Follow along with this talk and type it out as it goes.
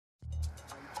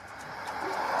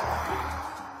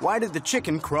Why did the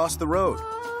chicken cross the road?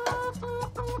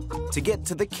 To get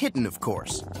to the kitten, of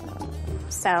course.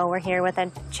 So we're here with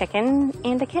a chicken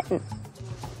and a kitten.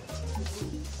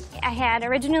 I had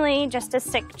originally just a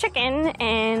sick chicken,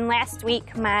 and last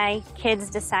week my kids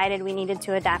decided we needed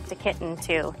to adopt a kitten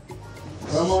too.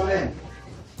 Come on in.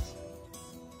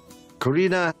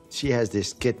 Karianne, she has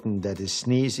this kitten that is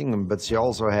sneezing, but she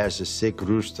also has a sick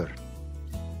rooster.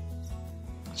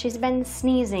 She's been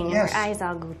sneezing, Yes. her eyes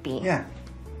all goopy. Yeah.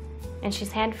 And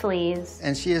she's had fleas.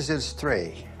 And she is a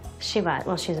stray. She's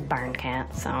a barn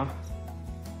cat, so.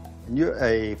 You're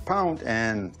 1 pound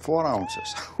and 4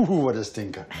 ounces. What a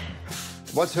stinker.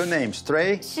 What's her name,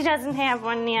 Stray? She doesn't have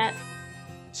one yet.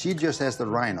 She just has the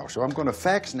rhino, so I'm going to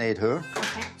vaccinate her,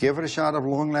 Okay. give her a shot of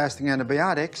long-lasting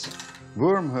antibiotics,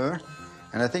 worm her,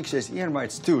 and I think she has ear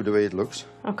mites too, the way it looks.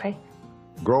 Okay.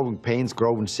 Growing pains,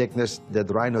 growing sickness, that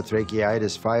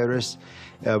rhinotracheitis virus.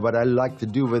 What I like to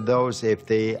do with those, if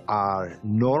they are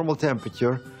normal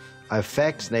temperature, I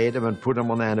vaccinate them and put them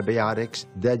on antibiotics.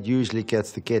 That usually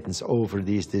gets the kittens over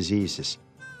these diseases.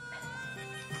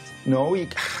 No, you...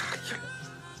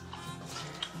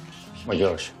 Oh my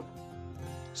gosh.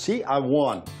 See, I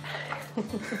won.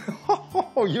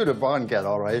 Oh, you're the barn cat,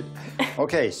 all right.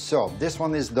 Okay, so this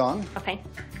one is done. Okay.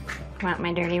 Want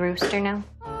my dirty rooster now?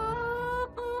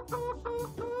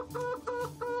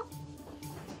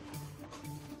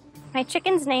 My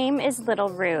chicken's name is Little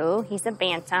Roo. He's a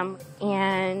bantam,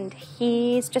 and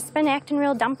he's just been acting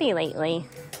real dumpy lately.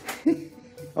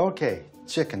 Okay,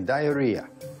 chicken diarrhea.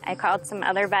 I called some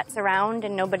other vets around,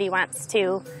 and nobody wants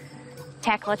to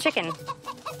tackle a chicken.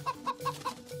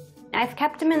 I've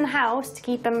kept him in the house to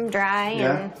keep him dry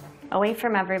and away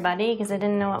from everybody because I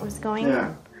didn't know what was going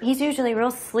on. He's usually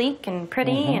real sleek and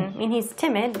pretty, and I mean, he's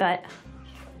timid, but...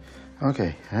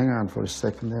 Okay, hang on for a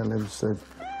second there. Let me start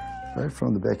right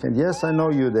from the back end. Yes, I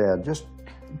know you're there. Just,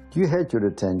 you had your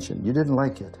attention. You didn't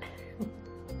like it.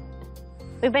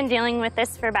 We've been dealing with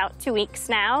this for about 2 weeks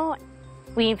now.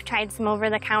 We've tried some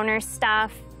over-the-counter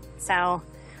stuff, so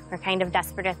we're kind of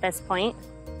desperate at this point.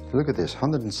 Look at this,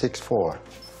 106.4.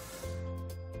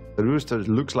 The rooster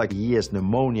looks like he has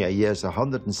pneumonia. He has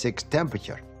 106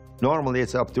 temperature. Normally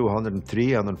it's up to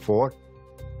 103, 104.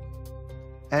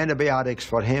 Antibiotics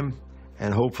for him,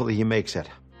 and hopefully he makes it.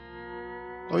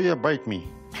 Oh yeah, bite me.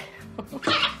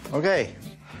 Okay,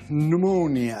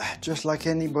 pneumonia, just like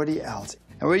anybody else.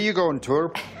 And where are you going,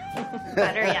 Turp?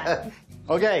 Better yet.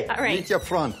 Okay, All right. meet you up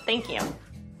front. Thank you.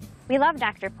 We love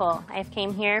Dr. Pull. I've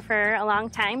came here for a long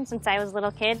time, since I was a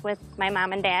little kid with my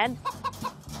mom and dad.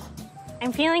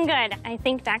 I'm feeling good. I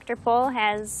think Dr. Pull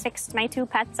has fixed my 2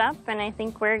 pets up, and I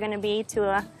think we're going to be to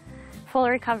a full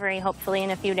recovery, hopefully,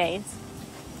 in a few days.